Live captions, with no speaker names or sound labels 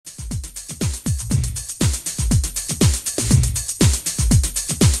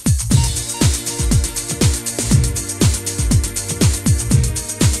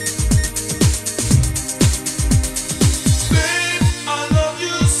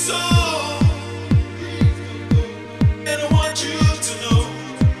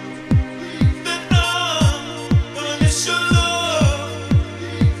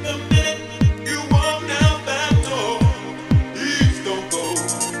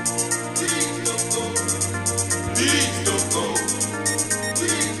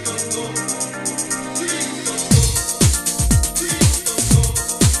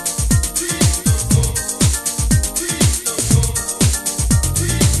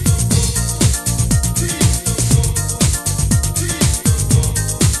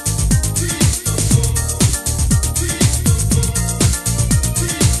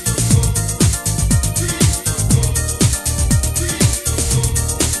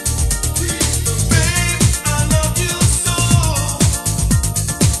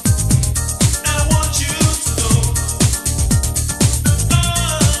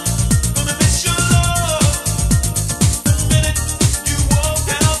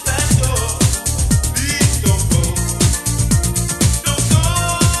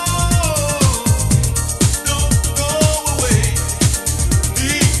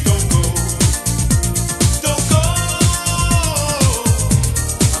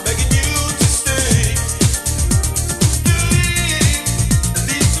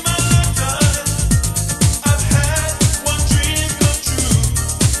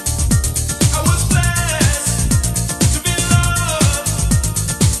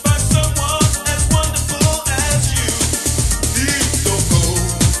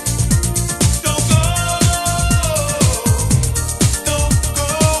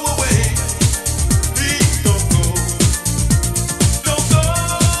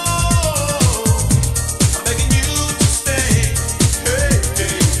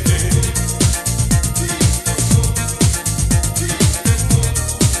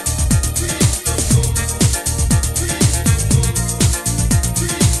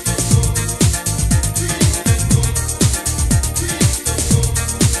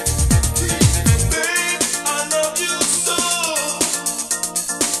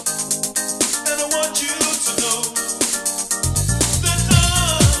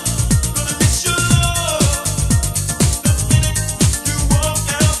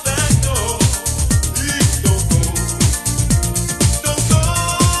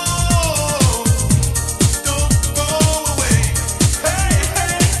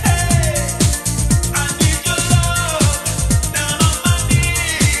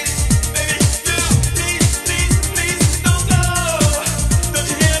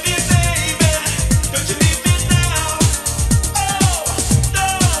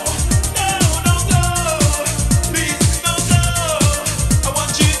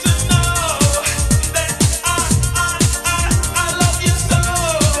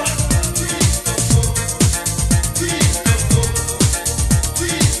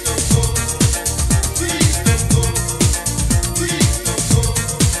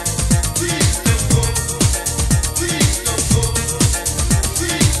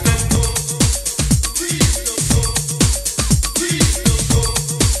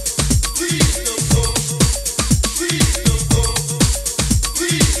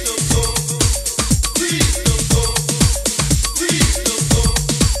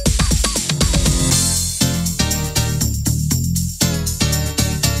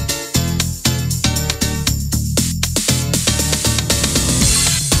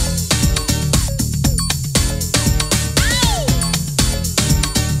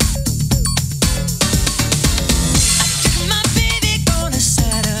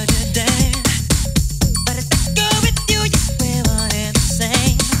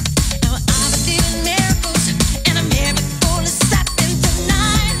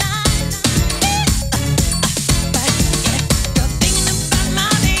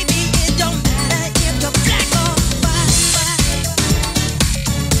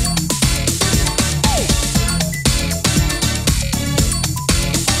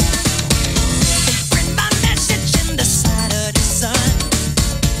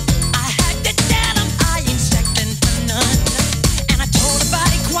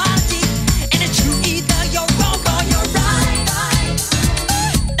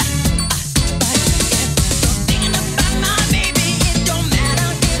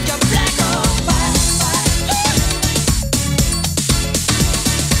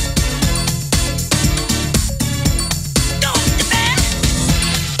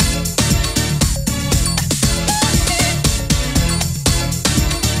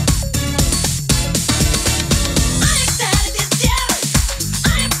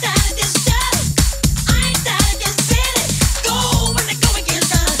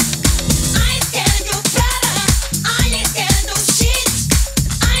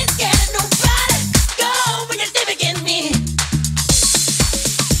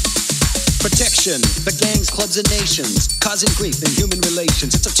nation, the gangs, clubs, and nations, causing grief in human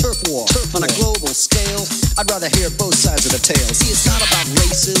relations. It's a turf war on a global scale. I'd rather hear both sides of the tale. See, it's not about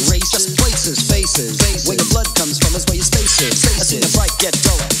races, just places, faces. Where your blood comes from is where your space is. I see the fight get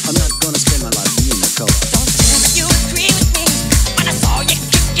duller. I'm not gonna spend my life being the color. Don't tell me you agree with me when I saw you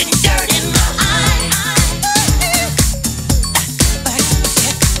kicking dirt in my eye. But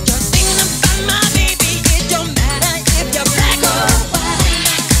you're thinking about my baby. It don't matter if you're black or white.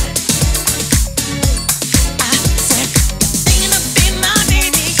 I said you're thinking about my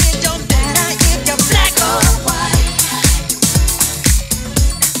baby. It don't matter if you're black or white.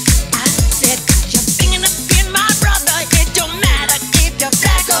 I said you're thinking about my brother. It don't matter if you're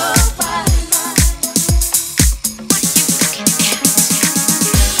black or white.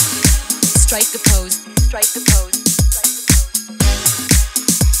 Strike the pose, strike the pose, strike the pose.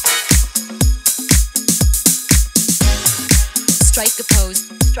 Strike the pose,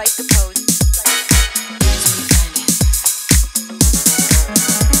 strike the pose, strike the pose.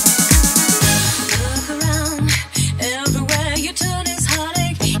 Look around, everywhere you turn is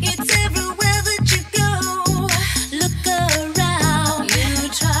heartache. It's everywhere that you go. Look around, you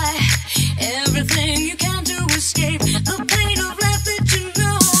try everything you can to escape the pain of life that you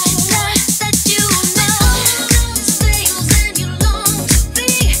know. That you know stays and you long to be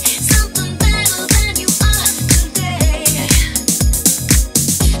something better than you are today.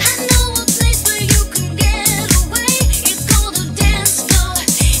 I know a place where you can get away. It's called a dance floor,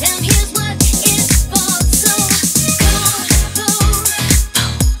 and here's what it's for. So come on, Vogue.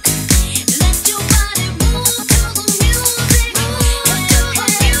 Let your body move to the music.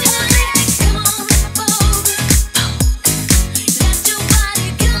 Come on, Vogue. Let your body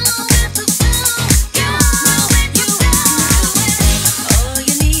go with the flow. All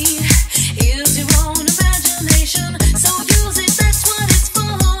you need is your own imagination. So use it, that's what it's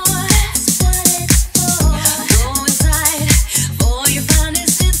for. That's what it's for. Go inside for your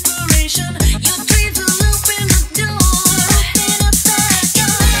finest inspiration. Your dreams will open the door. Open up that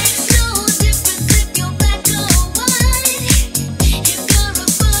door. Makes no difference if you're black or white. If you're a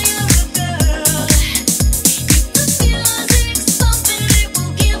boy or a girl. If the music's bumping, it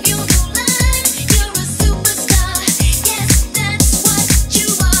will give you new life. You're a superstar. Yes, that's what you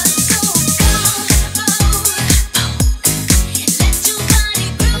are. So come on, Vogue. Let your body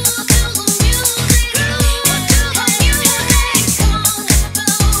groove to the music. Come on,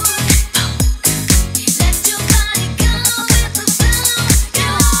 Vogue. Let your body go with the flow. Go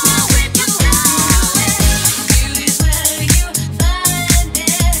with the flow. Beauty's where you find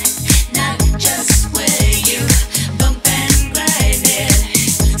it, not just where you bump and grind it.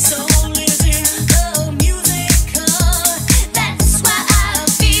 Soul is in the music. That's why I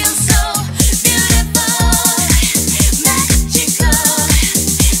feel so beautiful, magical,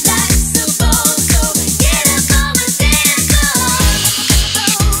 like Supastar. So get up on the dance floor.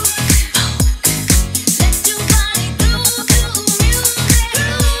 Let your body groove to the music.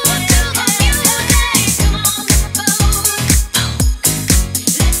 Come on, Vogue.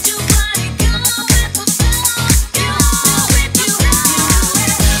 Let your body go with the flow.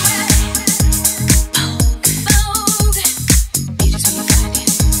 Vogue, you just wanna find it.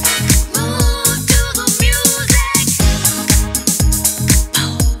 Move to the music.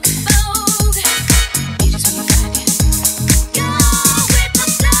 Vogue, you just wanna find it. Go with the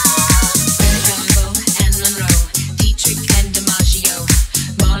flow. Combo and Monroe, Dietrich and DiMaggio,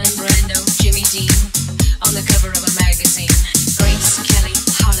 Marlon Brando, Jimmy Dean, on the cover of a magazine. Grace Kelly,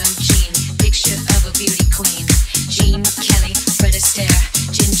 Harlem Jean, picture of a beauty queen. Jean Kelly, Fred Astaire,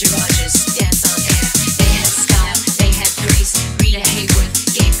 Ginger Rogers, dance on air. They had style, they had grace. Rita Hayworth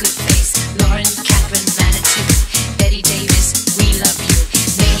gave good face. Lauren Catherine Manitou, Betty Davis, we love you.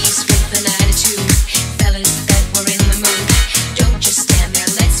 Ladies with an attitude, fellas that were in the mood. Don't just stand there,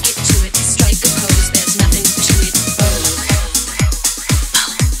 let's get to it. Strike a pose, there's nothing to it. Vogue.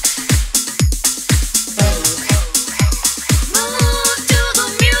 Move to the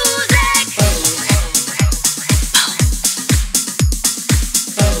music.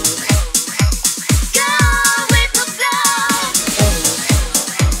 Go with the flow.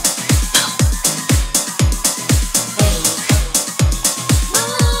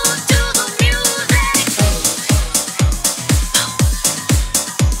 Move to the music.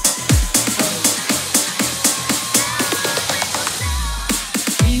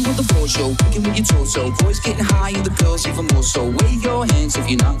 We want the floor show, kicking with your torso. Boys getting high and the girls even more so. Wave your hands if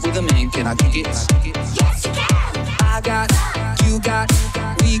you're not with a man. Can I kick it? Yes, you can. I got, you got,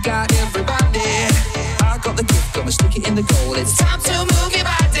 we got everybody. I got the gift, gonna stick it in the goal. It's time to move your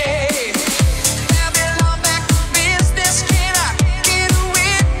body. Babylon back to business. Can I get a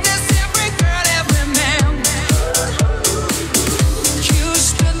witness? Every girl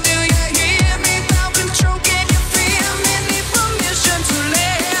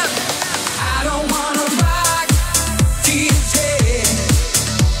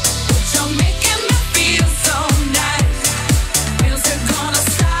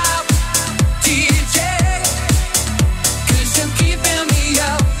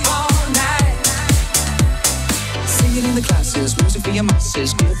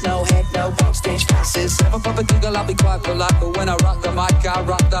classes. Good, no head, no backstage passes. Never pop a giggle, I'll be quite polite, but when I rock the mic, I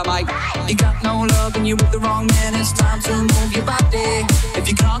rock the mic. You got no love and you're with the wrong man. It's time to move your body. If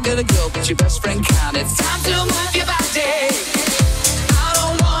you can't get a girl, but your best friend can, it's time to move your body. I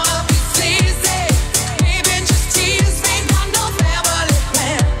don't wanna be sleazy. Baby, just tease me. Got no family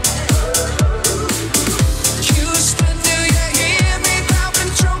plan. Houston, do you hear me?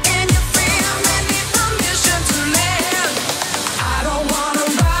 Popping, choking, you feel me? Need permission to land. I don't wanna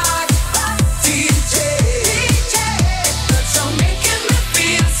rock, DJ, but you're making me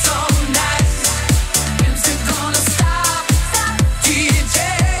feel so nice. When's it gonna stop, DJ?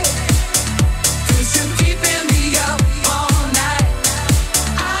 'Cause you're keeping me up all night.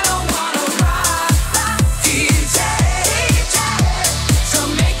 I don't wanna rock, DJ,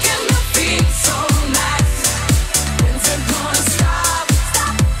 you're making me feel so nice. When's it gonna stop,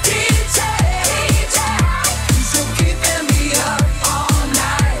 DJ? 'Cause you're keeping me up all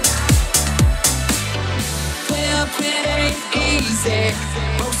night. Pimpin' ain't easy.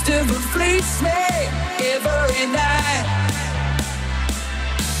 Most of it fleets me every night.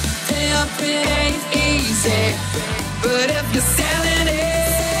 Pimpin' ain't easy, but if you're selling it,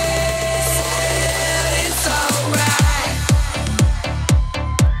 it's alright.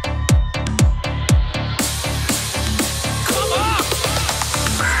 Come on!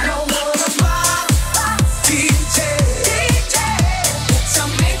 No more rock, DJ, but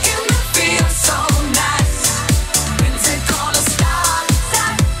you're making me feel so nice. When's it gonna stop,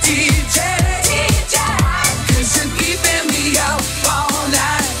 DJ? 'Cause you're keeping me up all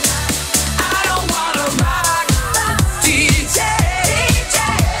night. I don't wanna rock, DJ,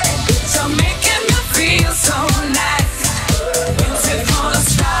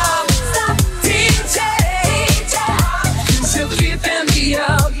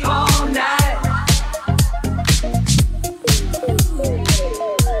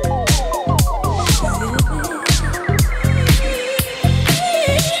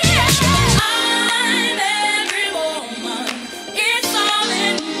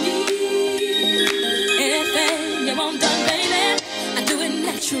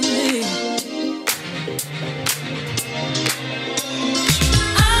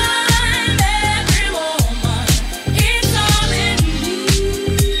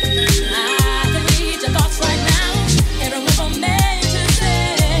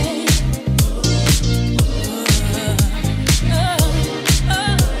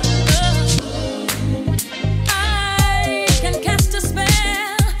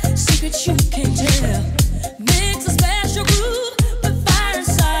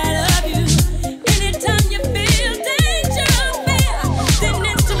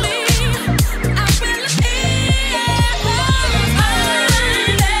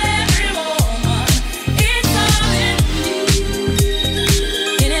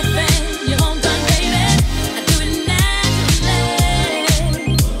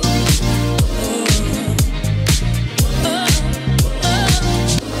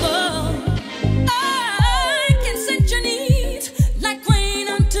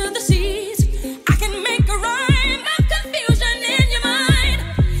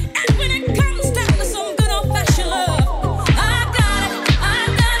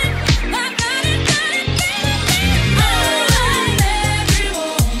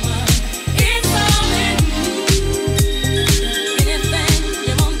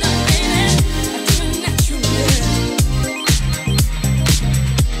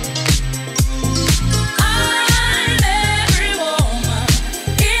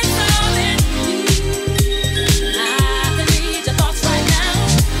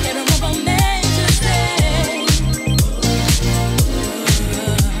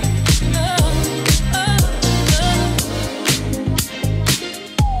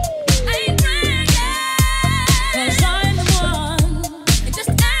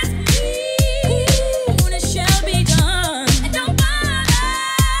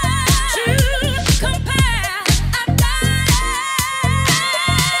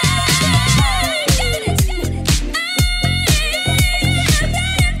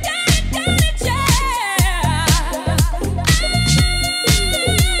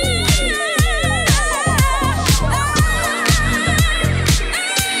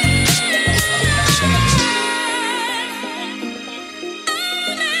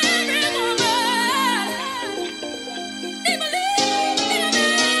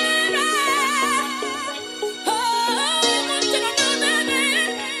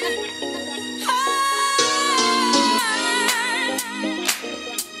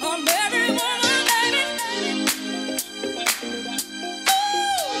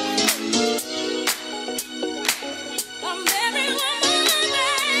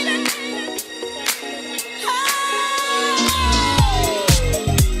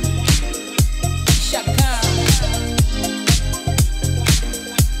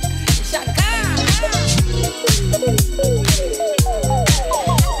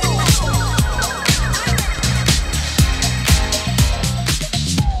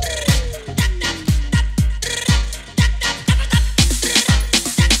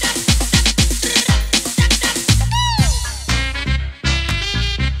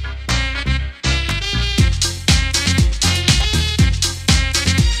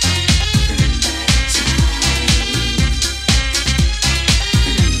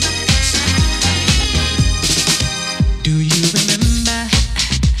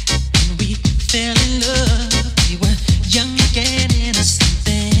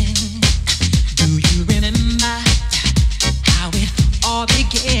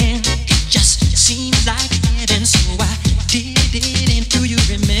 again. It just seems like heaven, so I did it. And do you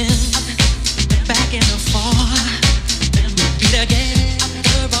remember back in the fall? We'd be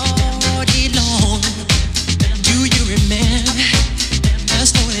together all day long. Do you remember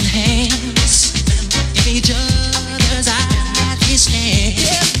us holding hands in each other's eyes? We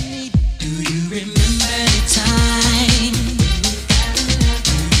stand. Do you remember the time?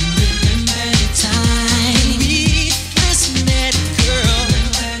 Do you remember the time we first met, girl?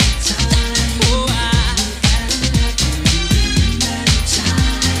 Oh,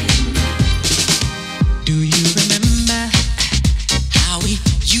 do you remember how we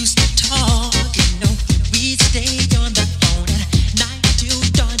used to talk? You know, we'd stay on the phone at night till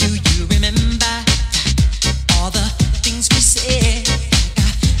dawn. Do you remember all the things we said? Like, I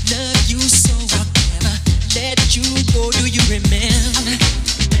love you so I'll never let you go. Do you remember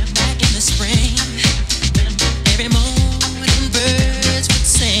back in the spring? Every morning birds would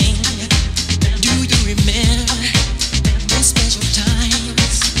sing. Do you remember those special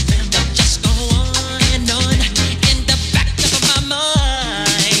times that just go on and on in the back of my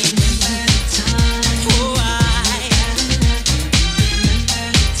mind? Oh,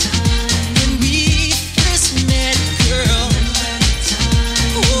 when we first met, girl.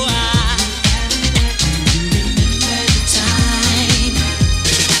 Oh, remember the time.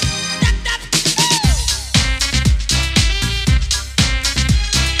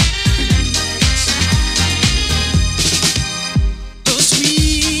 Those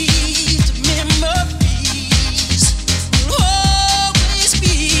sweet memories will always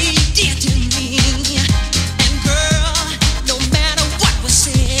be dear to me. And girl, no matter what was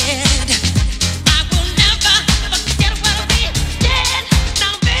said, I will never forget what we did.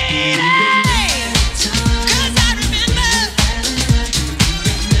 Now, baby, 'cause I remember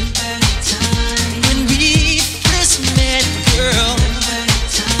when we first met, girl.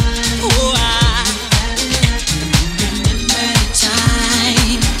 Oh, remember the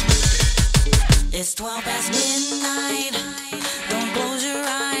time. It's 12 past midnight. Don't close your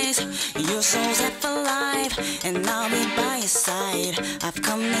eyes. Your soul's set for life, and I'll be by your side. I've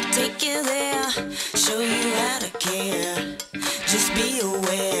come to take you there, show you how to care. Just be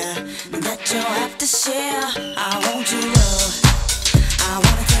aware that you'll have to share. I want your love. I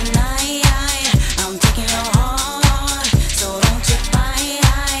want it tonight. I'm taking your heart, so don't you fight.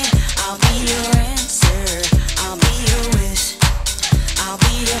 I'll be your answer. I'll be your wish. I'll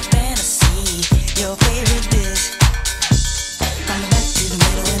be your fantasy, your favorite dish. From the back to the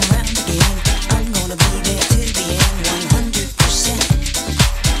middle and around again, I'm gonna be there till the end. 100%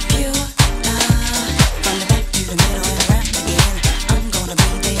 pure love. From the back to the middle and around again, I'm gonna be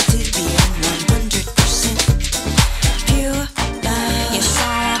there till the end. 100% pure love. You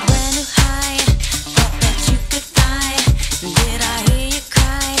saw a brand new high, thought that you could fly. Did I hear you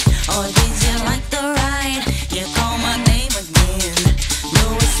cry, or did you like the ride? You call my name again. No,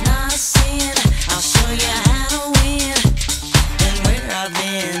 it's not a sin. I'll show you how to win and where I've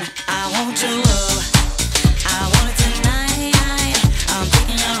been. I want your love. I want it tonight. I'm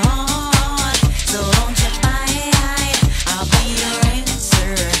taking your heart, so don't you fight. I'll be your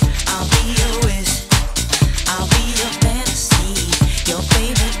answer. I'll be your wish. I'll be your fantasy, your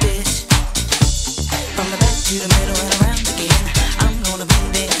favorite dish. From the back to the middle and around again, I'm gonna be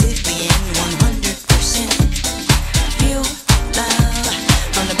there till the end. 100% pure love.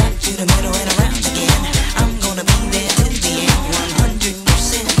 From the back to the middle and around again, I'm gonna be there till the end.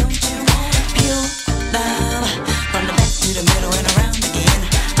 100% pure love. From the back to the middle and around again,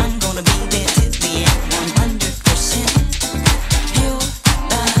 I'm gonna be there till the end. 100% pure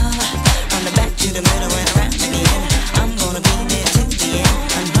love. From the back to the middle and around again, I'm gonna be there till the end.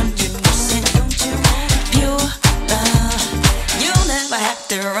 100% pure love. You'll never have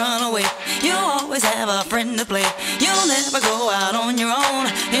to run away. You'll always have a friend to play. You'll never go out on your own.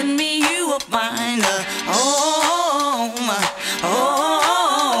 In me you will find a home.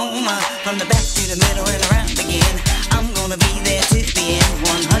 Home. From the back to the middle and around again, I'm gonna be there till the end.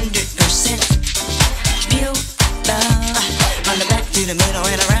 100% pure love. From the back to the middle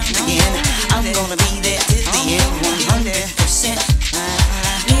and around again, I'm gonna be there till the end. 100%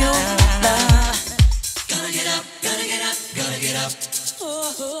 pure love. Gonna get up, gonna get up, gonna get up.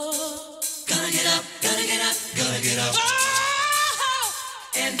 Gonna get up, gonna get up, gonna get up.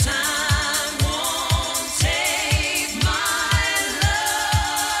 And time won't take my love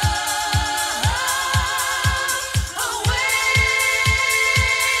away.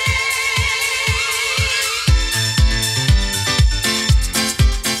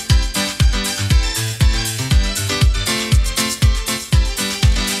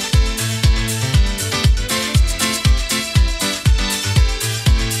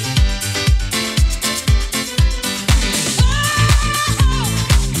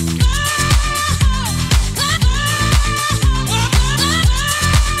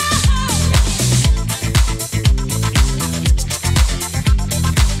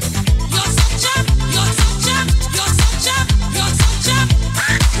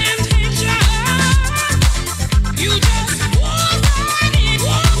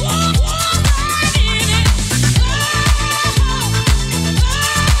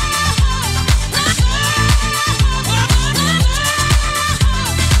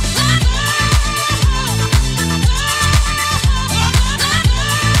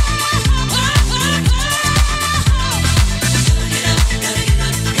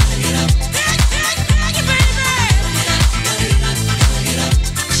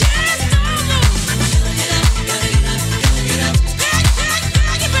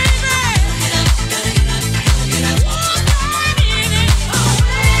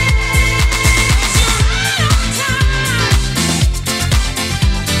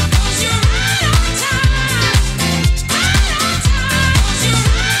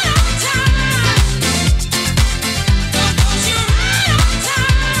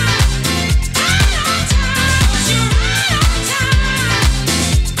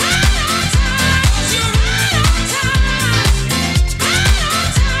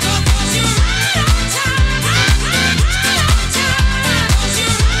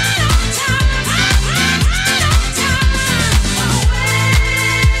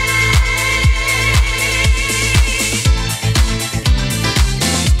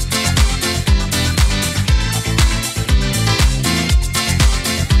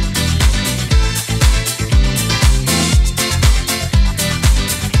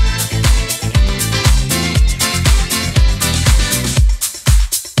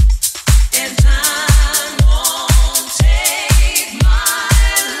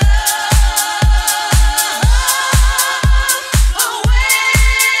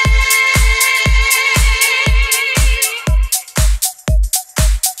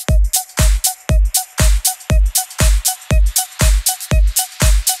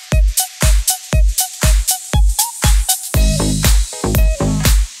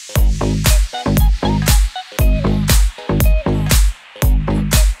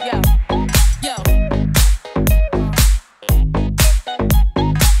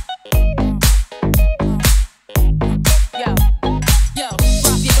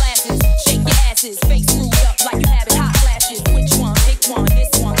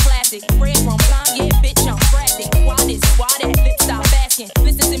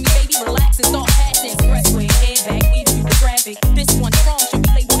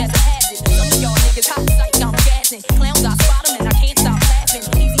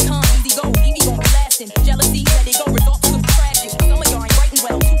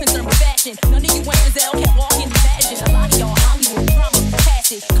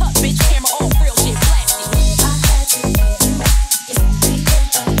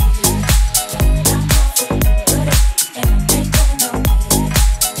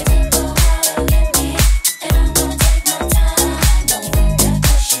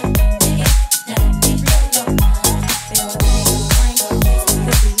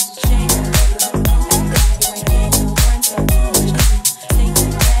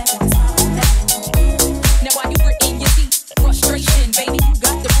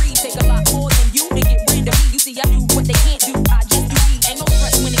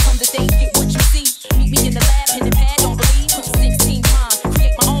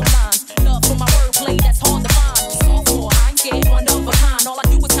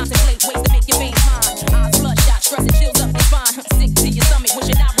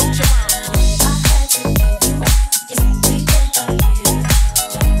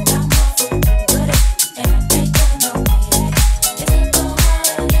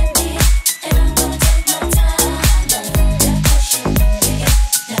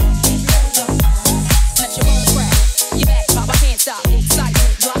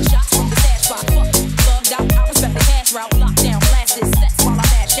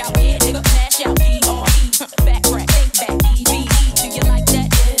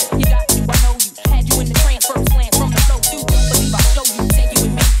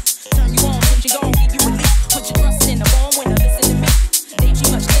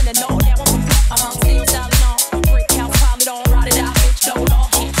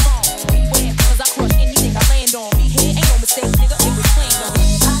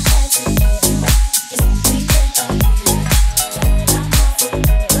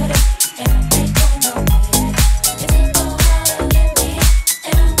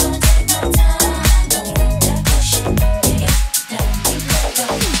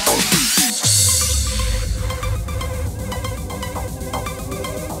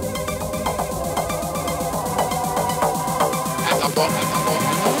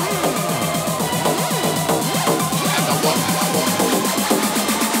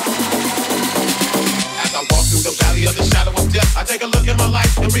 take a look at my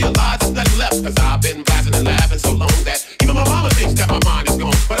life and realize there's nothing left. Cause I've been blasting and laughing so long that even my mama thinks that my mind is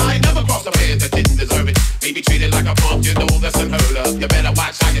gone. But I ain't never crossed a man that didn't deserve it. Maybe treated like a punk, you know that's unheard of. You better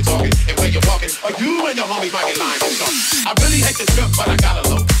watch how you're talking and where you're walking, or you and your homies might get lying and talk. I really hate this trip, but I gotta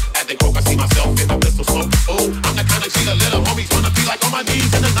low. At the croak, I see myself in the pistol smoke. Oh, I'm the kind of cheater little homies wanna be like on my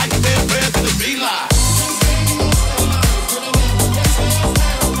knees in the night, saying prayers to the beeline.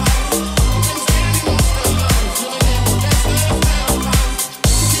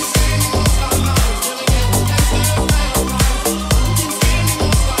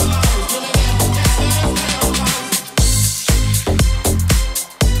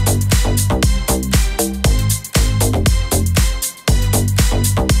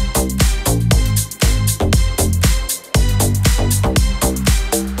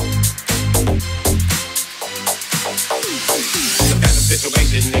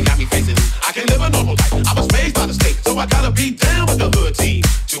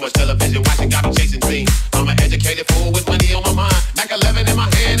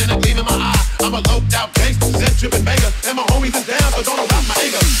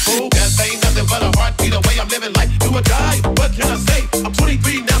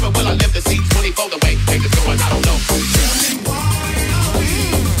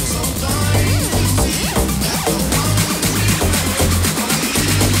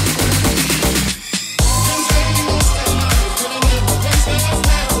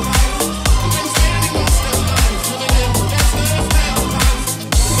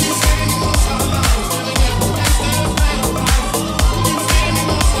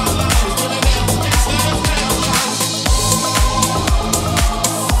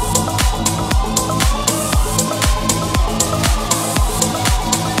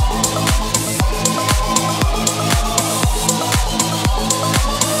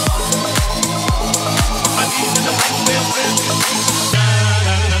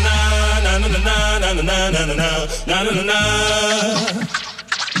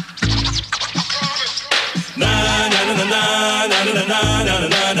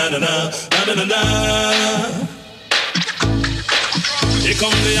 Here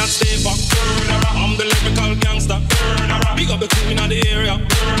come the Hotstepper. I'm the lyrical gangsta. Big up the crew in the area.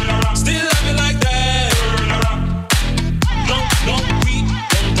 Still love you like that. No, we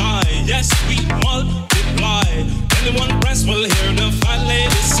don't die. Yes, we multiply. Anyone press will hear the fat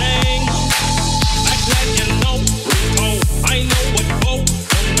lady sing. Act like you know. Oh, I know what Vogue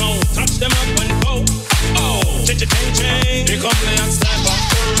don't know. Touch them up and go. Oh, ching. Here come the Hotstepper.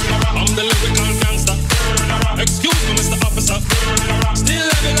 I'm the lyrical gangsta. Excuse me, Mr. Officer. Still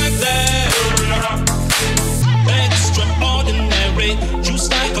love you like that. Extraordinary, juice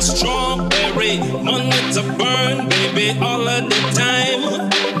like a strawberry. Money to burn, baby, all of the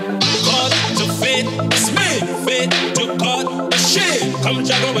time. Cut to fit, it's me. Fit to cut the shit. Come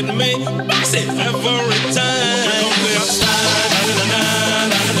juggle with me, box it every time. Come be outside.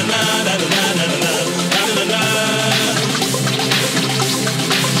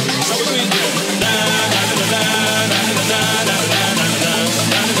 So we do.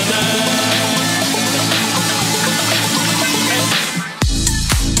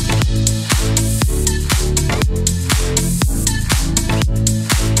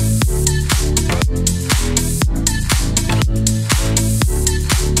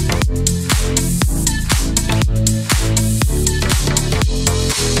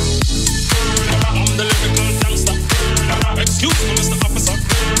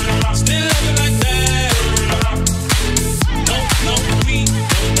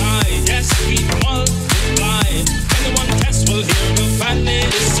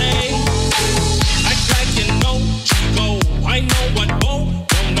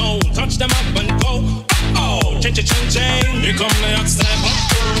 Here come the Hotstepper.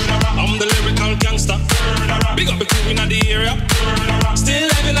 I'm the lyrical gangsta. Big up the crew in the area. Still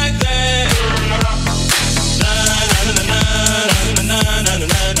living like that.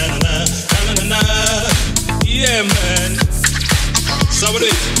 Yeah, man. So what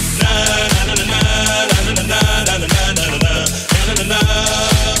it is?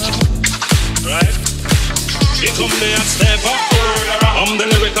 Right? Here come the Hotstepper. I'm the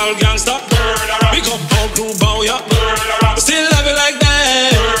lyrical gangsta. Big up all crew bow ya. Still love you like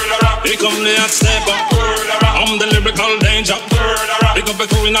that. Here come the Hotstepper. I'm the lyrical danger. Big up the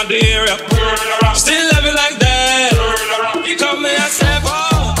crew in the area. Still love you like that. Here come the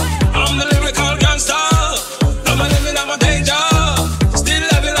Hotstepper. I'm the lyrical gangsta. I'm a living, I'm a danger. Still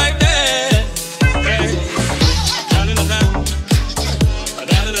love you like that. Hey.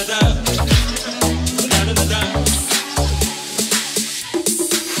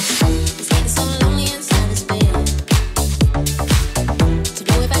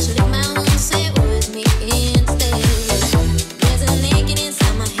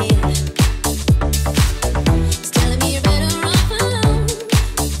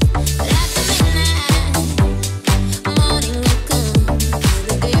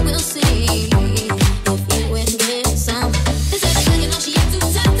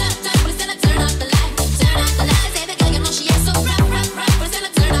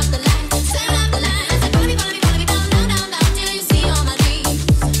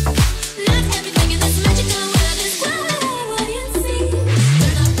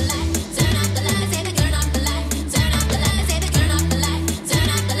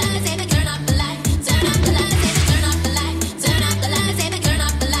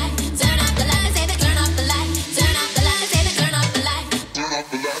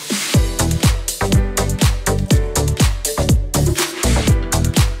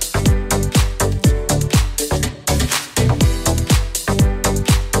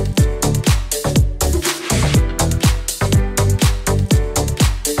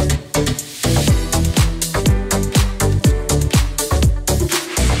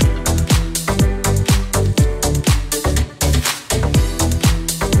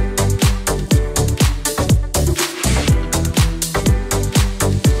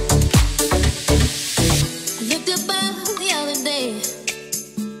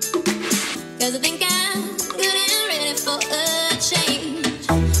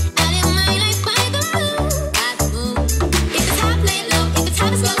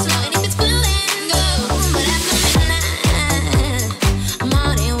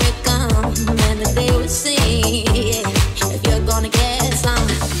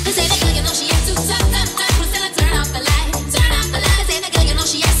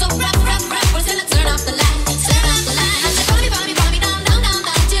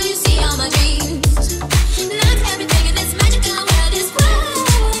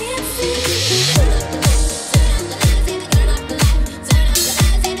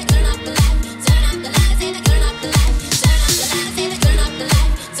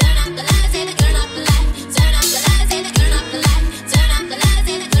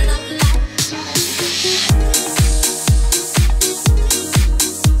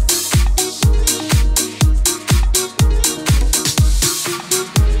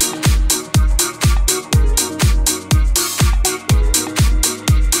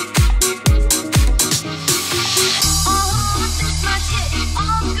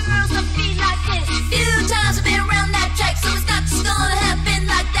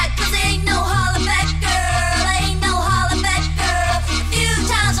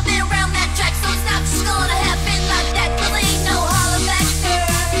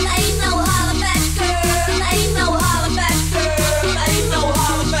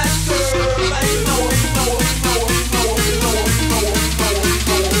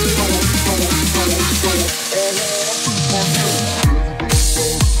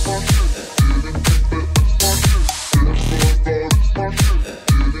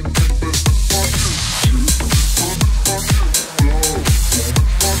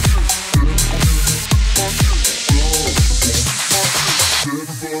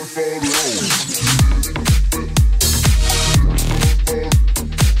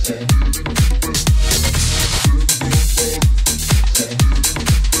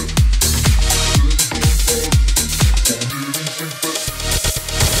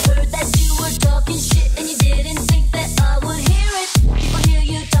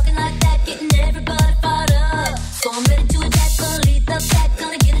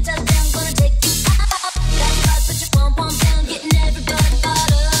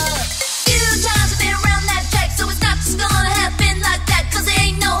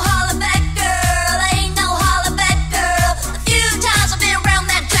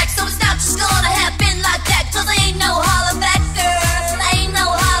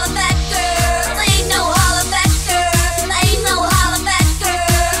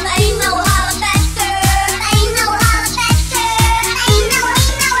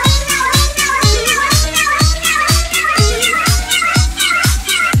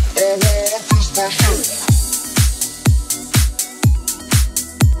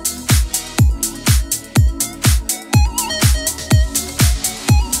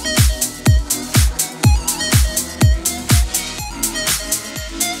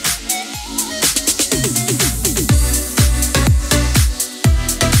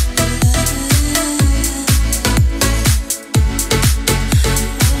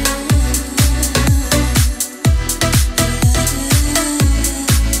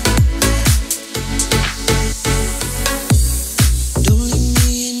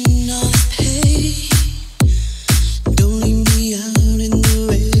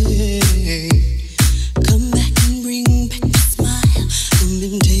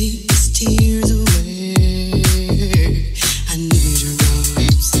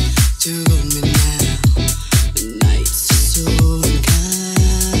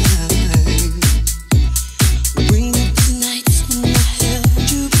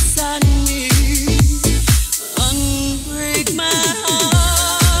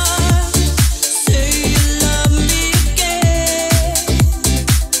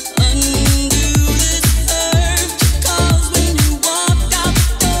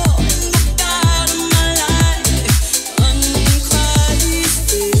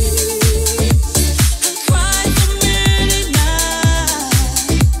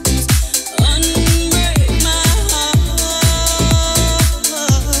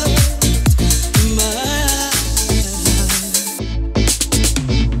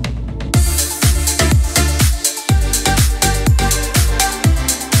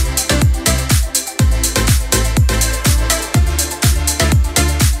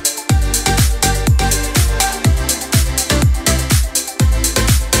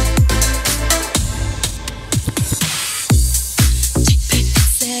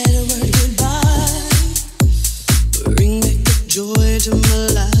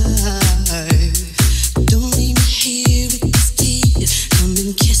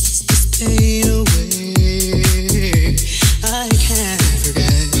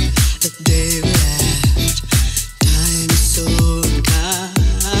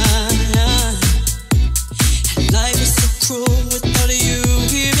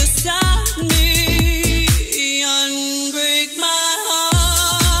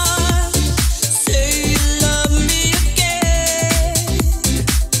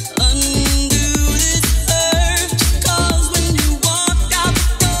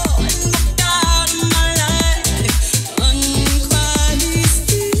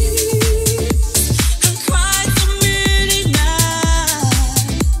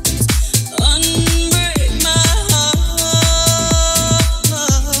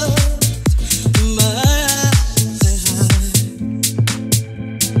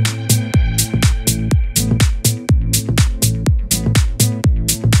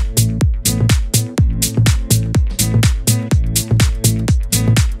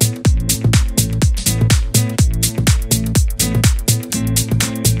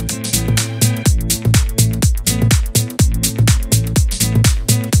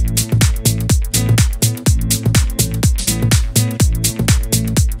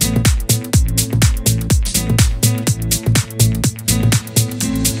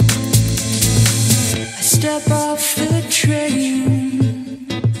 train.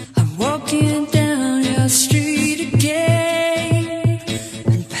 I'm walking down your street again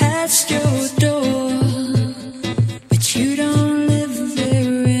and past your door, but you don't live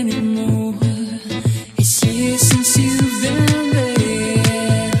there anymore. It's years since you've been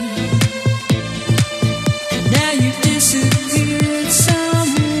there, and now you disappeared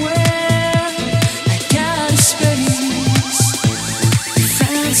somewhere. Like out of space, you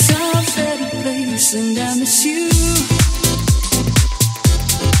found some better place, and I miss you.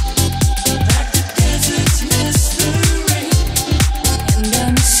 Like the deserts miss the rain, and I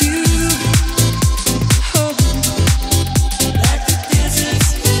miss you. Oh, like the deserts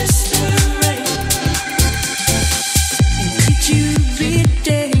miss the rain. And could you be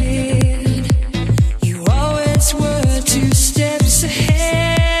dead? You always were 2 steps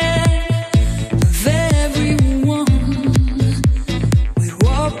ahead of everyone. We'd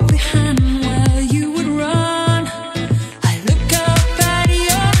walk behind while you would run. I look up at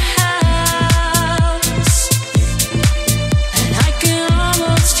your house, and I can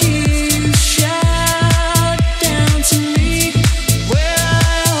almost hear you shout down to me where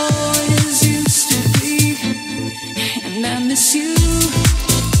I always used to be, and I miss you.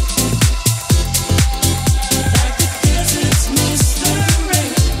 Like the deserts miss the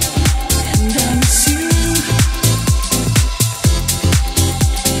rain, and I miss you.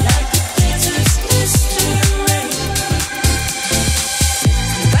 Like the deserts miss the rain.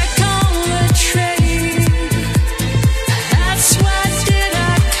 Back on the train, that's why did I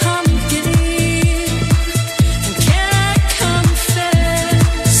come again? And can I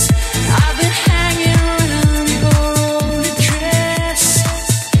confess, I've been hanging around your old address,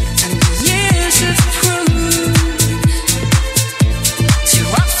 and the years have proved to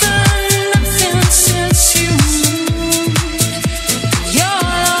offer nothing since you moved. You're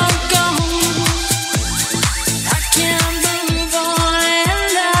all gone, I can't move on,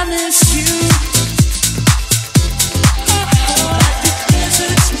 and I miss you. Like the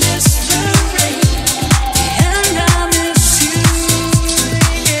deserts miss the rain, and I miss you.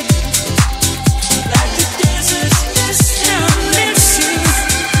 Like the deserts miss, and I miss you.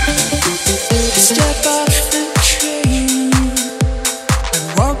 Step off the train, I'm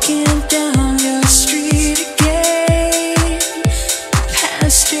walking down your street again,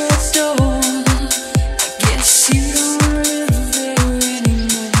 past your door. I guess you don't live there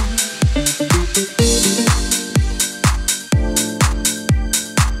anymore.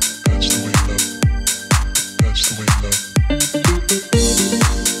 That's the way love. That's the way love goes.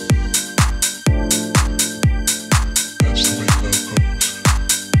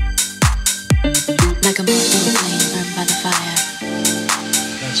 Like a moth to a flame burned by the fire.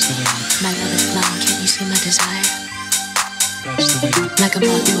 That's the way. My love is blind, can't you see my desire? That's the way. Like a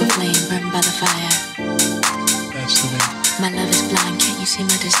moth to a flame burned by the fire. That's the way. My love is blind, can't you see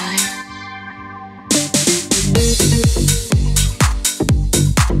my desire?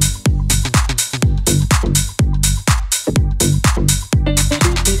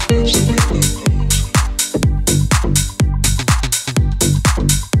 That's the way love goes.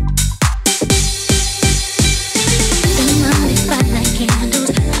 The night is bright like candles.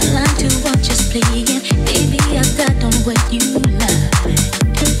 I like to watch us playing. Baby, I've got on what you like.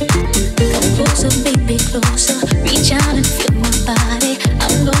 Come closer, baby, closer. Reach out and feel my body.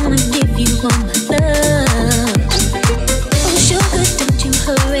 I'm gonna give you all my love. Oh, sugar, don't you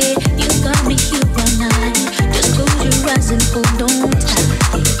hurry. You got me here all night. Just close your eyes and hold on tight.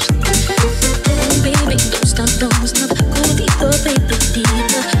 Oh, baby, don't stop, don't stop. Go deeper, baby,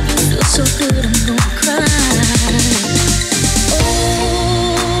 deeper. You feel so good, I'm gonna cry. Oh,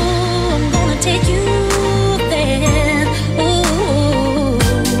 I'm gonna take you there. Oh,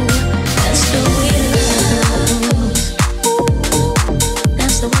 that's the way love goes.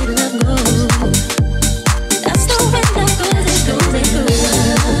 That's the way love goes. That's the way love goes. It goes, it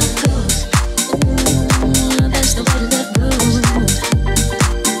goes. Ooh, that's the way love goes.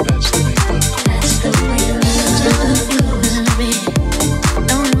 That's the way love goes. That's the way love goes.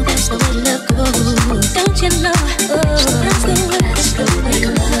 Oh, that's the way love goes. Don't you know? Oh, that's the way love goes.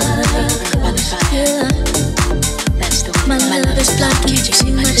 Yeah. That's the way My love is blind, can't you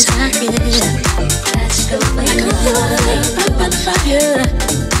see my desire? That's the way love by the fire.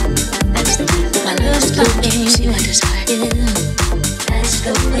 That's the way my love is blind, can't you see my desire? That's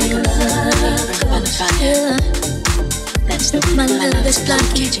the way love by the fire. That's the way My love is blind,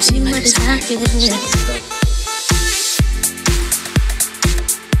 can't you see my desire?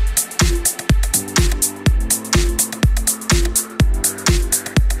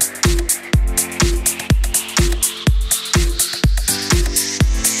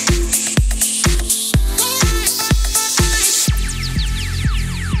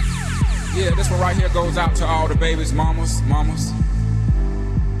 goes out to all the babies, mamas.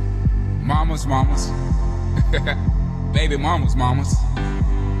 Baby mamas.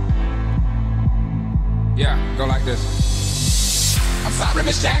 Yeah, go like this. I'm sorry,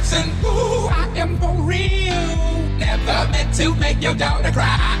 Miss Jackson. Ooh, I am for real. Never meant to make your daughter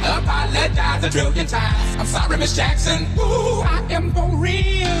cry. I apologize a trillion times. I'm sorry, Miss Jackson. Ooh, I am for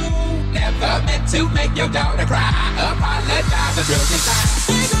real. Never meant to make your daughter cry. I apologize a trillion times.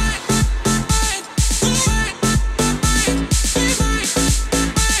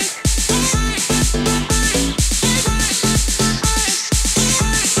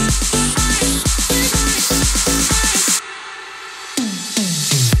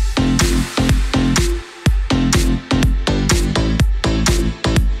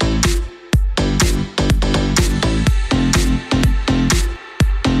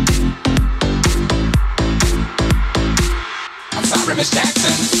 Miss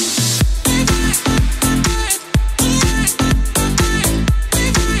Jackson.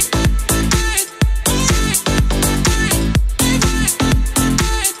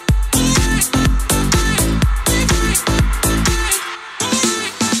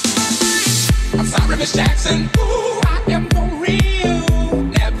 I'm sorry, Miss Jackson. Ooh, I am for real.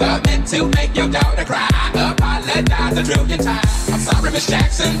 Never meant to make your daughter cry. I apologize a trillion times. I'm sorry, Miss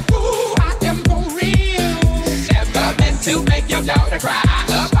Jackson. Ooh, I am for real. Never meant to make your daughter cry.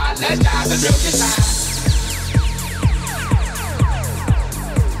 I apologize a trillion times.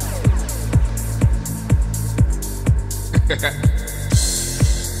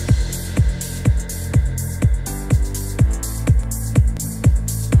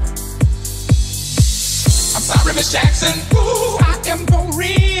 I'm sorry, Miss Jackson. Ooh, I am for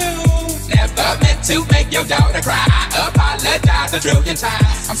real. Never meant to make your daughter cry. I apologize a trillion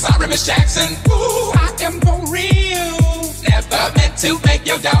times. I'm sorry, Miss Jackson. Ooh, I am for real. Never meant to make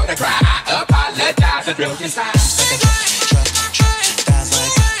your daughter cry. I apologize a trillion times.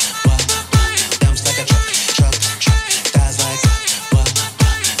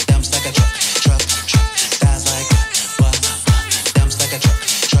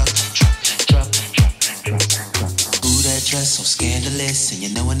 So scandalous, and you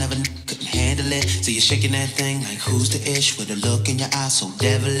know another couldn't handle it. So you're shaking that thing like who's the ish, with a look in your eyes so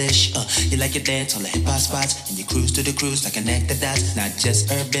devilish. You like your dance on the hip hop spots, and you cruise to the cruise like a nectar dots. Not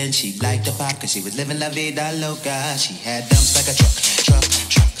just urban, she liked the pop, cause she was living la vida loca. She had dumps like a truck,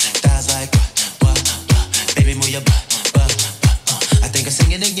 thighs like what, baby move your butt. I think I'm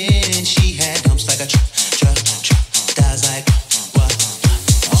singing again. She had dumps like a truck, thighs like what,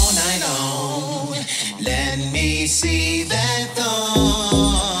 all night long. Let me see that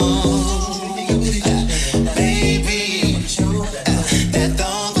thong, baby. That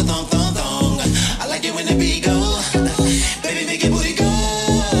thong. I like it when the beat go, baby, make it booty go.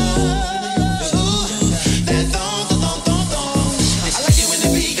 That thong. I like it when the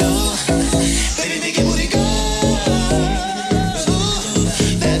beat go, baby, make it booty go.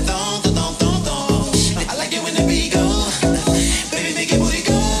 That thong. I like it when the beat go, baby, make it booty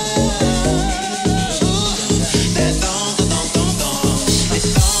go.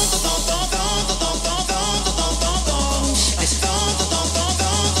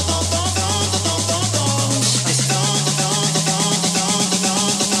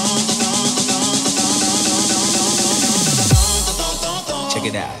 Check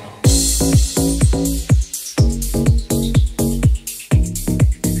it out.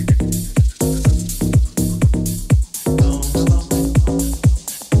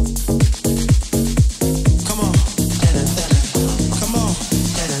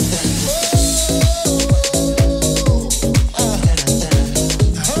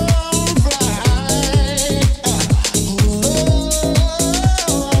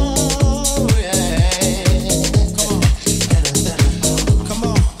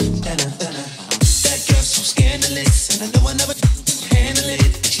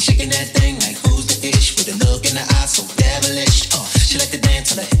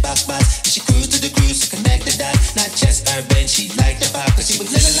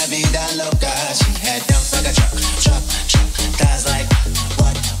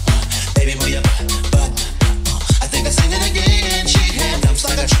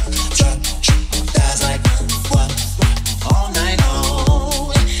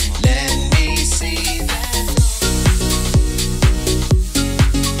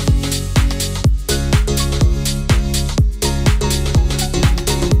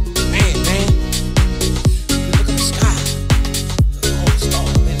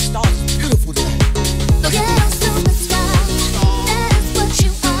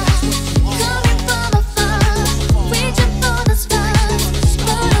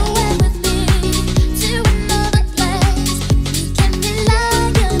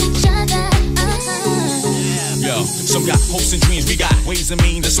 Some got hopes and dreams, we got ways and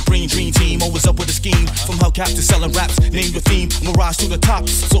means. The supreme dream team, always up with a scheme. From Hellcat to selling raps, name your theme. I'ma rise to the top,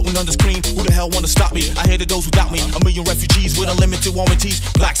 floating on the screen. Who the hell wanna stop me? I hated those who doubt me. A million refugees with unlimited warranties.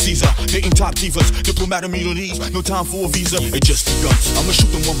 Black Caesar, dating top divas, diplomatic immunities. No time for a visa, it just begun. I'ma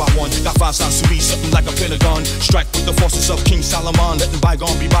shoot them one by one. Got 5 signs to be something like a pentagon. Strike with the forces of King Solomon. Letting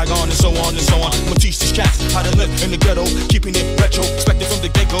bygone be bygone and so on and so on. I'ma teach these cats how to live in the ghetto, keeping it retro. Expected from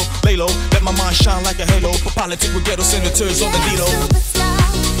the get-go, lay low. Let my mind shine like a halo. For politics with ghetto senators on the veto.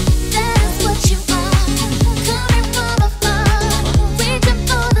 That is what you are. Coming from afar, reaching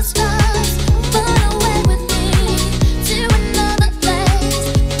for the stars. Run away with me to another place.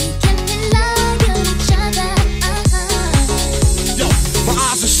 We can rely on each other. Yo, my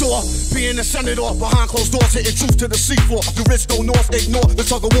eyes are sore. Being ascended off behind closed doors, hitting truth to the seafloor. The rich go north, ignore the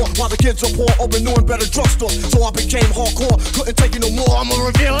tug of war. While the kids are poor, open new and better drugstores. So I became hardcore, couldn't take it no more. I'ma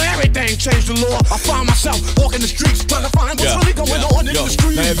reveal everything, change the law. I find myself walking the streets, trying to find what's really going on in the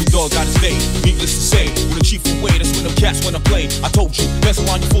streets. Now every dog got his day, needless to say. With a chief away, that's when them cats wanna play. I told you, dance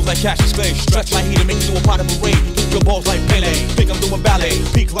around you fools like Cassius Clay. Stretch like heat and make you do a pot of parade. Kick your balls like Pele, think I'm doing ballet.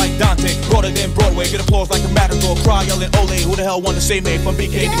 Peak like Dante, broader than Broadway. Get applause like a matador, cry yelling Ole. Who the hell wanna say me from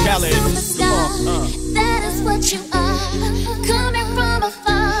BK to Calais? That is what you are. Coming from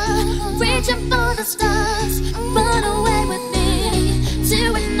afar, reaching for the stars. Run away with me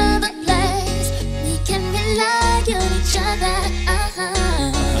to another place. We can rely on each other.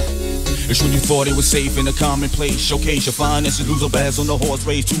 It's when you thought it was safe in a commonplace. Showcase your finest and lose a bass on the horse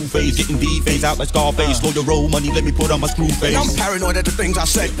race. Two-phase, getting D-phase out like Scarface. Lawyer roll money, let me put on my screw face. And I'm paranoid at the things I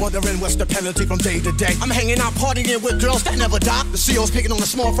say, wondering what's the penalty from day to day. I'm hanging out partying with girls that never die. The CEO's picking on the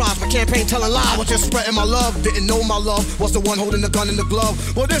small fries, my campaign telling lies. I was just spreading my love, didn't know my love was the one holding the gun in the glove.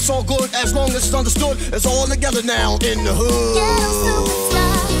 Well, it's all good as long as it's understood. It's all together now in the hood. Ghetto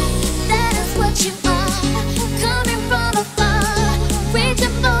superstar, that is what you are. Coming from afar,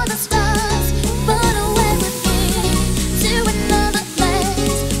 reaching for the stars. Run away with me to another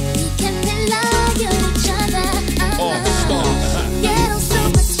place. We can rely on each other. Ghetto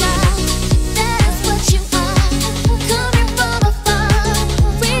superstar, that is what you are. Coming from afar,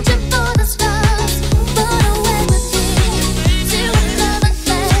 reaching for the stars. Run away with me to another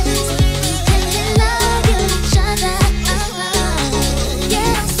place. We can rely on each other.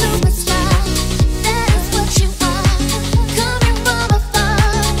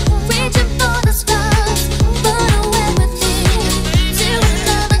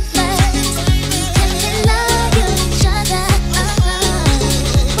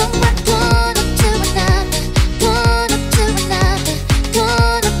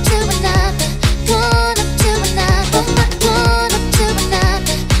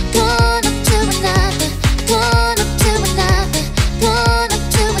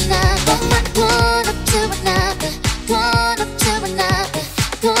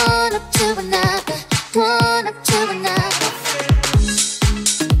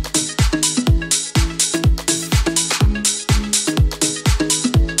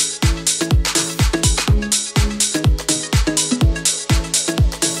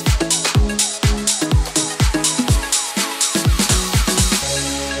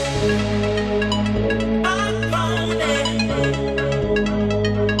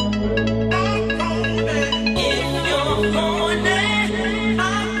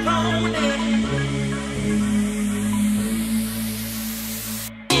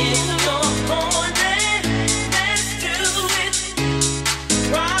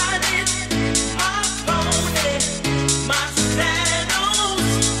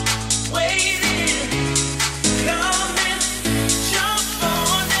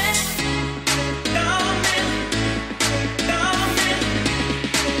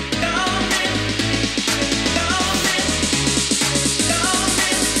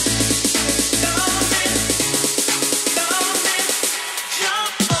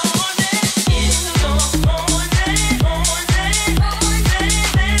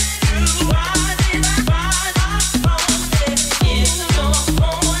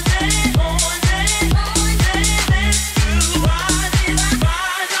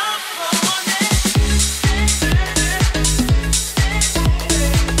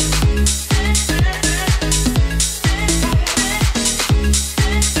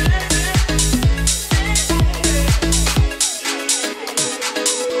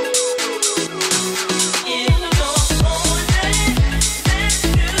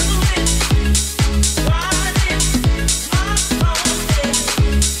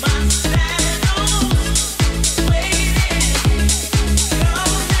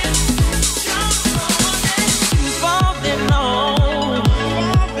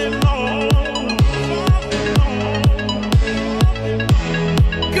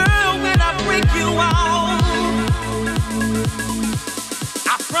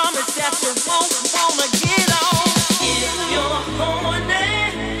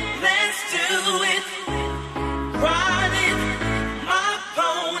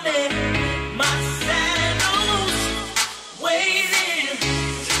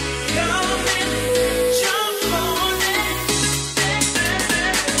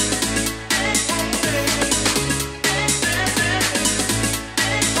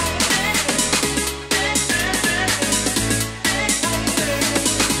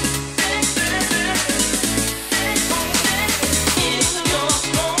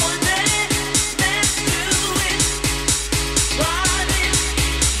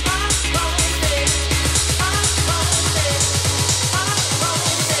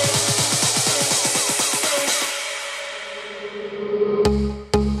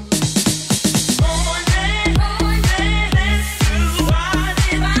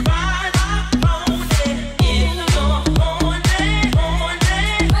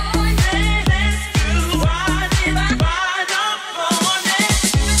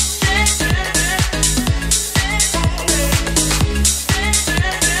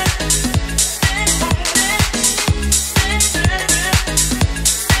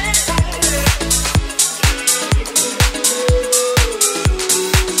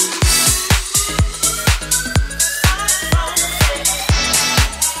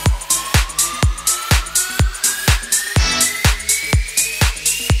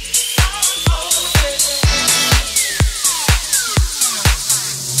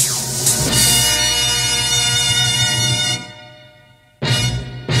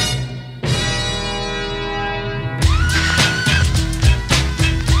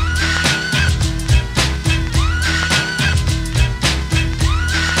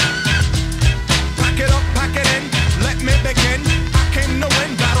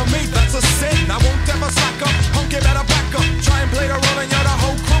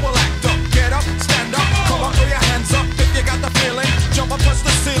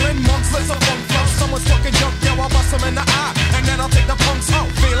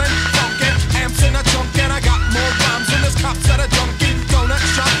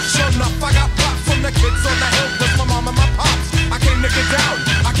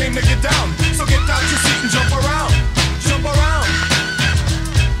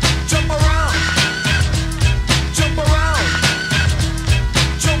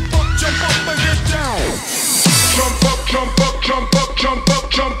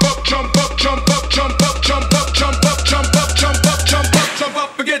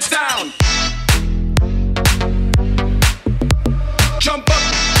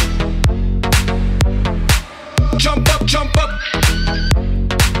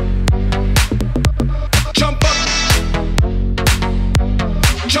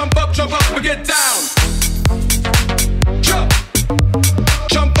 and get down. Jump,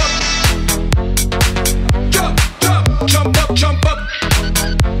 jump up. Jump, jump, jump up, jump up.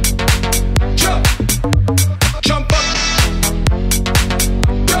 Jump, jump up.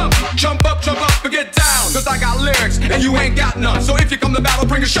 Jump, jump up, jump up and get down. Cause I got lyrics and you ain't got none. So if you come to battle,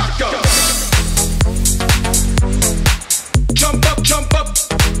 bring a shotgun. Jump up, jump up.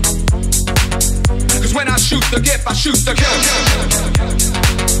 Cause when I shoot the gift, I shoot the kill.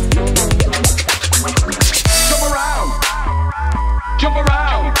 Jump around. Jump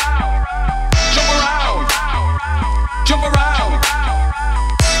around. Jump around. Jump around.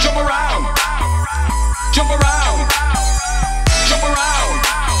 Jump around. Jump around. Jump around.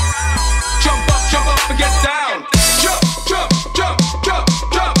 Jump up and get down. Jump, jump, jump, jump, jump,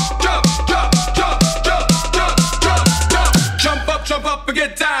 jump, jump, jump, jump, jump, jump, jump. Jump up and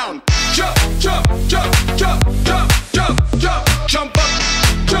get down. Jump, jump, jump, jump, jump, jump, jump, jump up.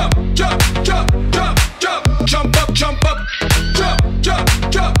 Jump, jump, jump, jump, jump, jump up, jump up. Jump, jump,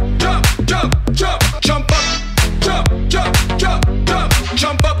 jump, jump, jump, jump, jump up. Jump, jump, jump,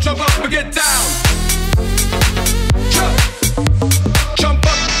 jump, jump up and get down. Jump, jump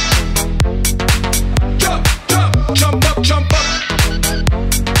up. Jump, jump, jump up, jump up.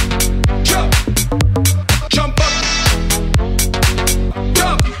 Jump, jump up.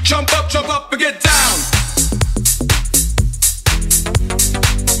 Jump up and get down.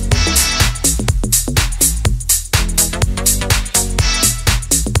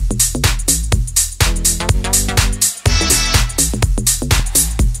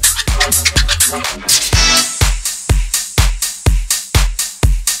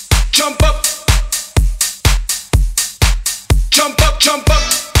 Jump up. Jump up, jump up.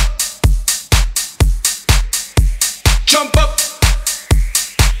 Jump up.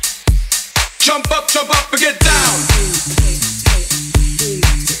 Jump up, jump up and get down.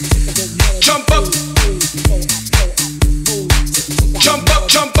 Jump up. Jump up,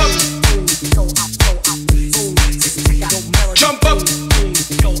 jump up. Jump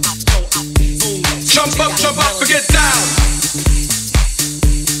up. Jump up and get down.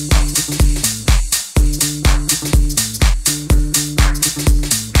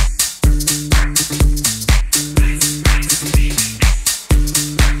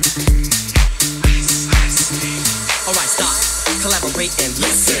 And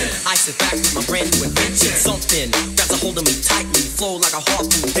listen, I sit back with my brand new invention. Something grabs a hold of me tightly, flow like a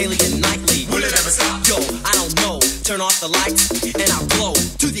harpoon daily and nightly. Will it ever stop? Yo, I don't know. Turn off the lights and I'll glow.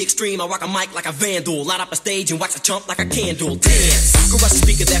 To the extreme, I rock a mic like a vandal. Light up a stage and wax a chump like a candle. Dance, crush a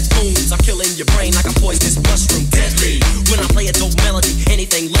speaker that booms. I'm killing your brain like a poisonous mushroom. Deadly. When I play a dope melody,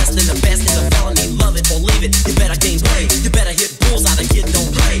 anything less than the best is a felony. Love it or leave it. You better gain weight. You better hit bulls out of here,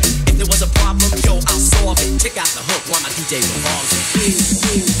 don't play. If there was a problem, yo, I'll solve it. Check out the hook while my DJ revolves it.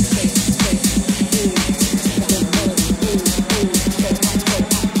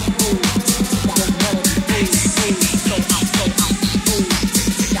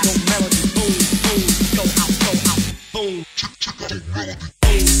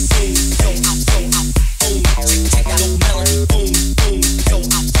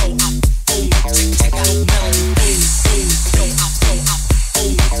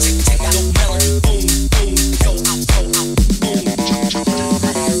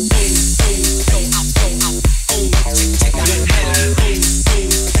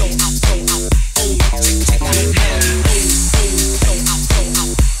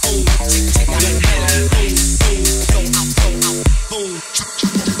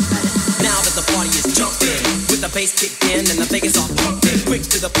 bass kicked in and the Vegas all pumping. Quick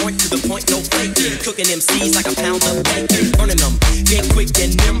to the point, no faking. Cooking MCs like a pound of bacon. Burning them, get quick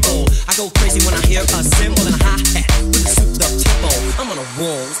and nimble. I go crazy when I hear a cymbal and a hi-hat with a souped up tempo. I'm on a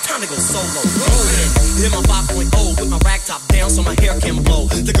roll, it's time to go solo. Rolling, hit my 5.0 with my rag top down so my hair can blow.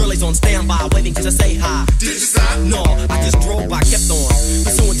 The girl is on standby, waiting to say hi. Did you stop? No, I just drove by, kept on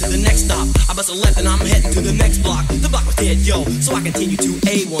pursuing to the next stop. I bust a left and I'm heading to the next block. The block was dead, yo, so I continue to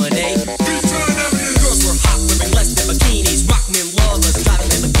A1A. Girls were hot, wearing less than bikinis. Rock men lovers, driving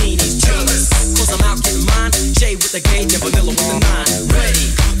Lamborghinis. Jealous, cause I'm out getting mine. Shade with the gauge and vanilla with the 9. Ready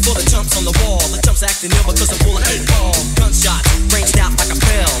for the chumps on the wall. The chumps acting ill because I'm full of 8 ball. Gunshots ranged out like a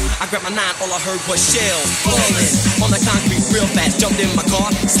bell. I grabbed my 9, all I heard was shells. Falling on the concrete real fast. Jumped in my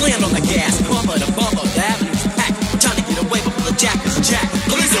car, slammed on the gas. Bumper to bumper, the avenue's packed. Trying to get away before the jack is jacked.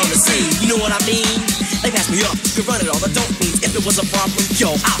 Police on the scene, you know what I mean? They pass me up, could run it all, but don't mean if it was a problem, yo,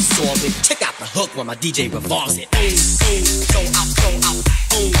 I'll solve it. Check out the hook when my DJ revolves it. Boom, boom, go out,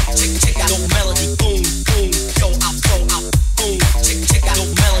 boom. Check out the melody, boom, boom, go out, boom. Check out the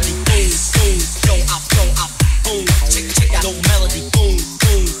melody, boom, boom, go out, boom. Check out the melody, boom,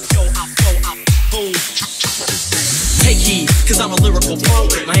 boom, go out, boom.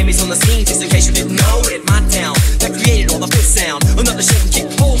 it. Miami's on the scene, just in case you didn't know it. My town that created all the foot sound. Another shake and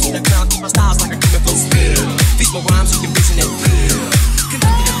kick holes in the ground. Keep my styles like a human flow spill. These my rhymes you can vision and feel.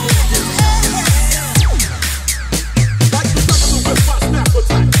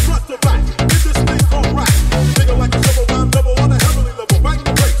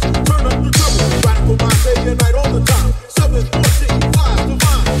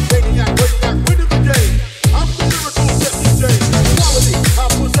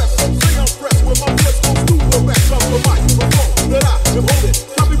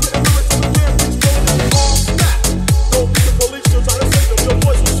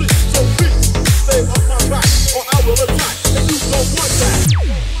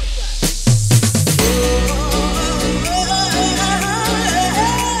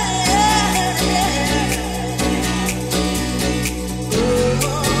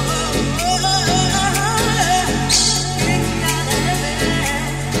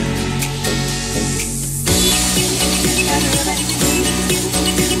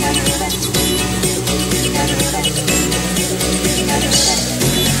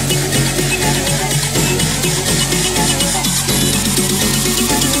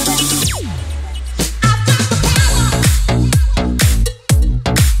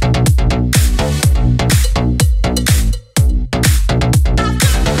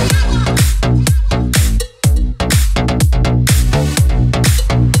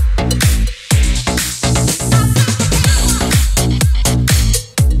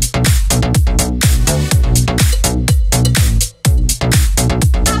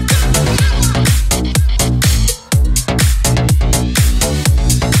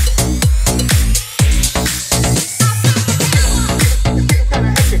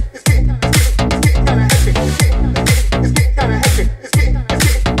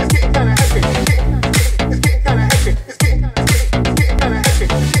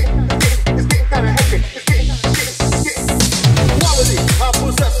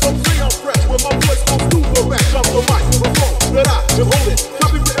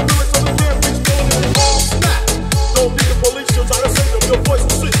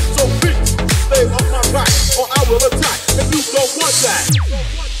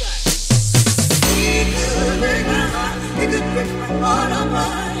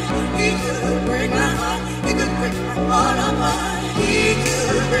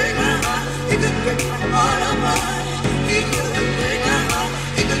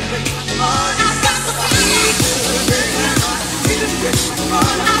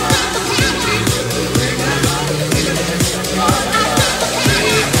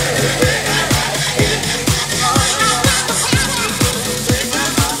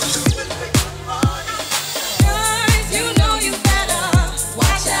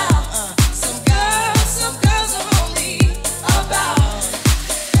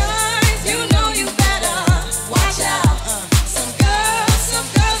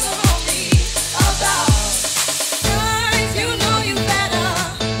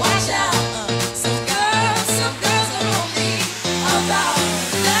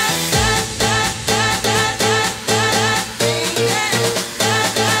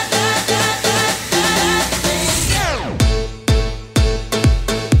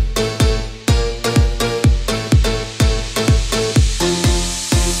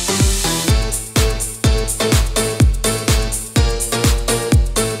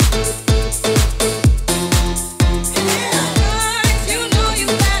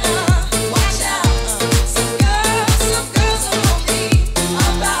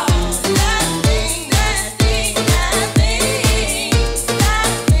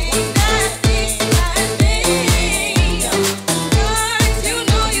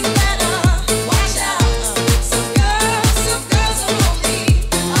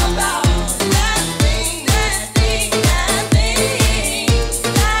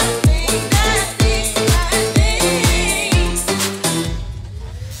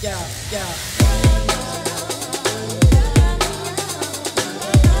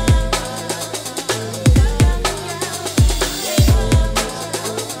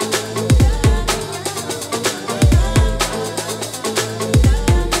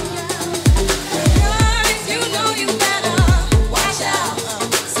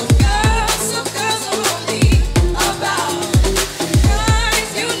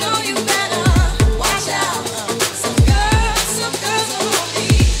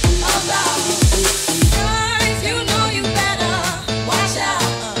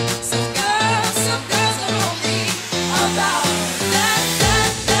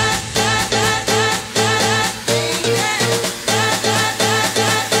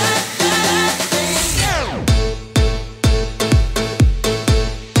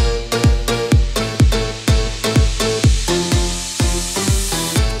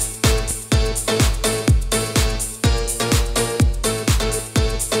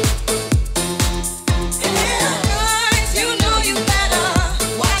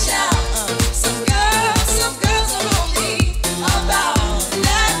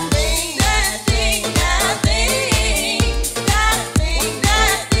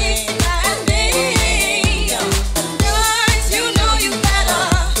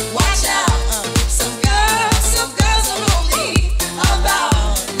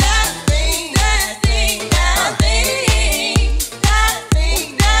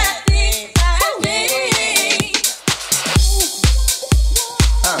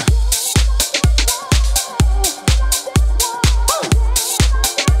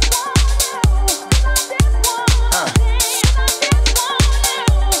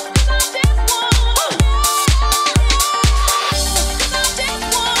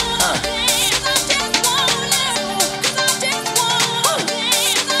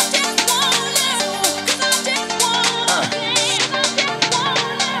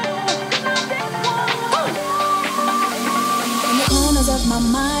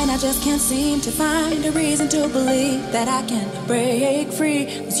 just can't seem to find a reason to believe that I can break free.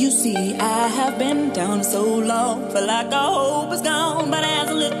 Cause you see, I have been down so long, feel like all hope is gone. But as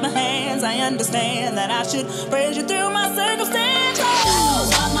I lift my hands, I understand that I should praise you through my circumstance.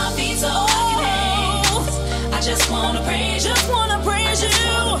 Oh, on my feet so I can dance. I just wanna praise you, just wanna praise you,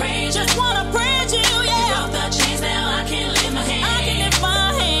 just wanna praise you, yeah. You broke the chains, now I can lift my hands. I can lift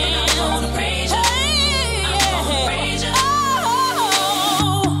my hands. I wanna praise you.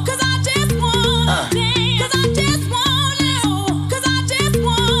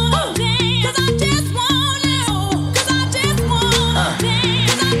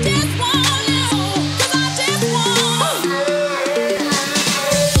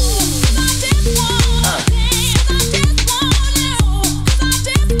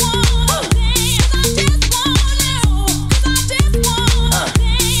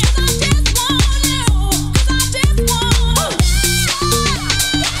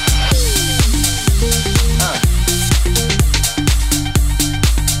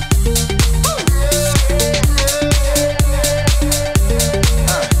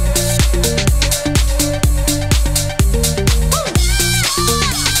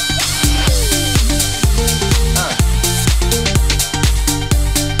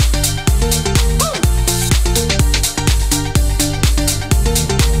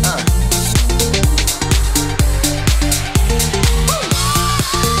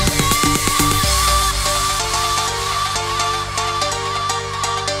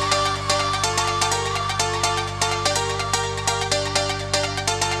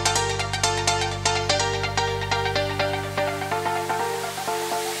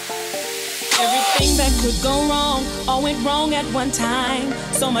 Time.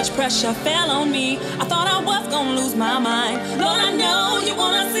 So much pressure fell on me. I thought I was gonna lose my mind. Lord, I know you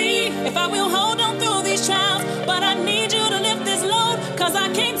wanna see if I will hold on through these trials. But I need you to lift this load, cause I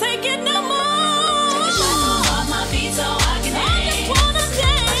can't take it no more. Take a shackle off my feet so I can dance. I just wanna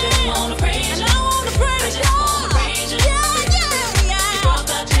dance. I just wanna praise you. I wanna praise you. I just wanna praise you. Yeah, yeah, yeah. You broke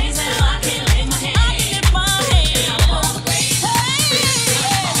the chains, now I can lift my hands. I can lift my hands. I wanna praise you.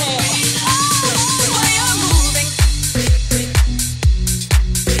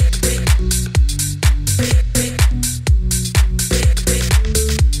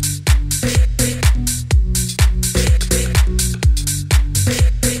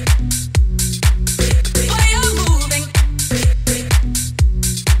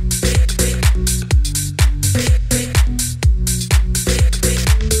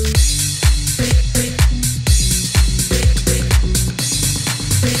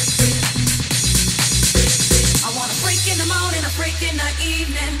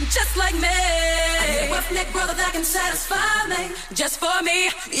 Just for me,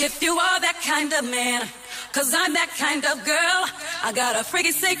 if you are that kind of man, cause I'm that kind of girl. I got a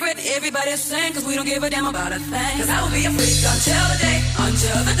freaky secret, everybody's saying, cause we don't give a damn about a thing. Cause I will be a freak until the day,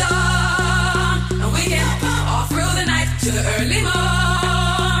 until the dawn. And we can all through the night to the early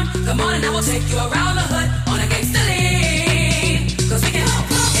morn. Come on and I will take you around the hood on a gangsta lean. Cause we can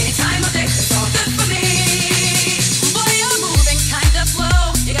any time of day, it's all good for me. Boy, you're moving kind of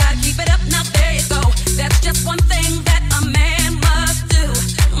slow, you gotta keep it up, now there you go. That's just one thing that a man must do.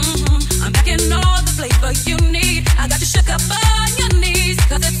 I'm back in all the flavor you need. I got you shook up on your knees,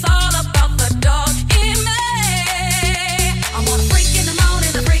 cause it's all about the dog in me. I want a freak in the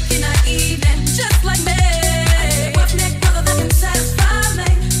morning, a freak in the evening, just like me. I need a roughneck brother that can satisfy me.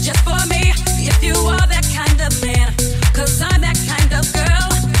 Just for me, if you are that kind of man, cause I'm that kind of girl.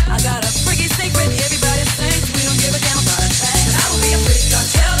 I got a freaky secret, everybody thinks we don't give a damn about a thing. I will be a freak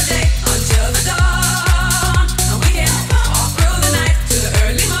until the day, until the dawn.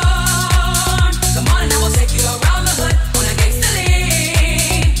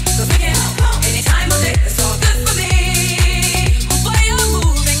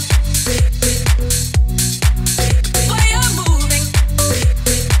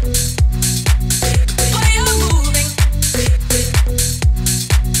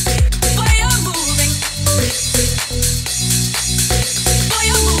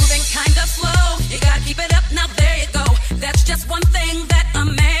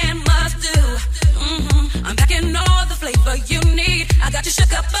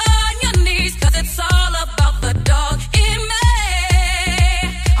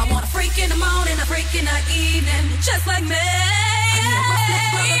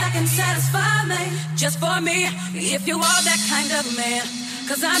 Just for me, if you are that kind of man,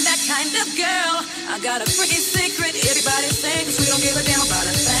 cause I'm that kind of girl. I got a freaking secret, everybody's saying, cause we don't give a damn about a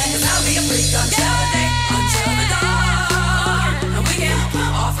thing. Cause I'll be a freak until the day, until the dawn. And we can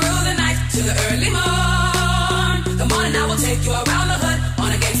all through the night to the early morn. Come on and I will take you around the hood on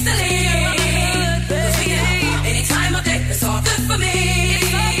a gangsta lean.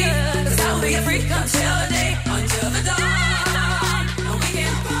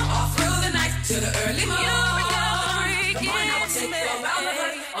 to the early morning. Come on, I will take you around the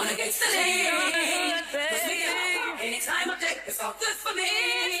hood on a gangsta lane. 'Cause me, anytime of day, it's all good for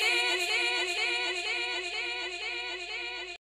me.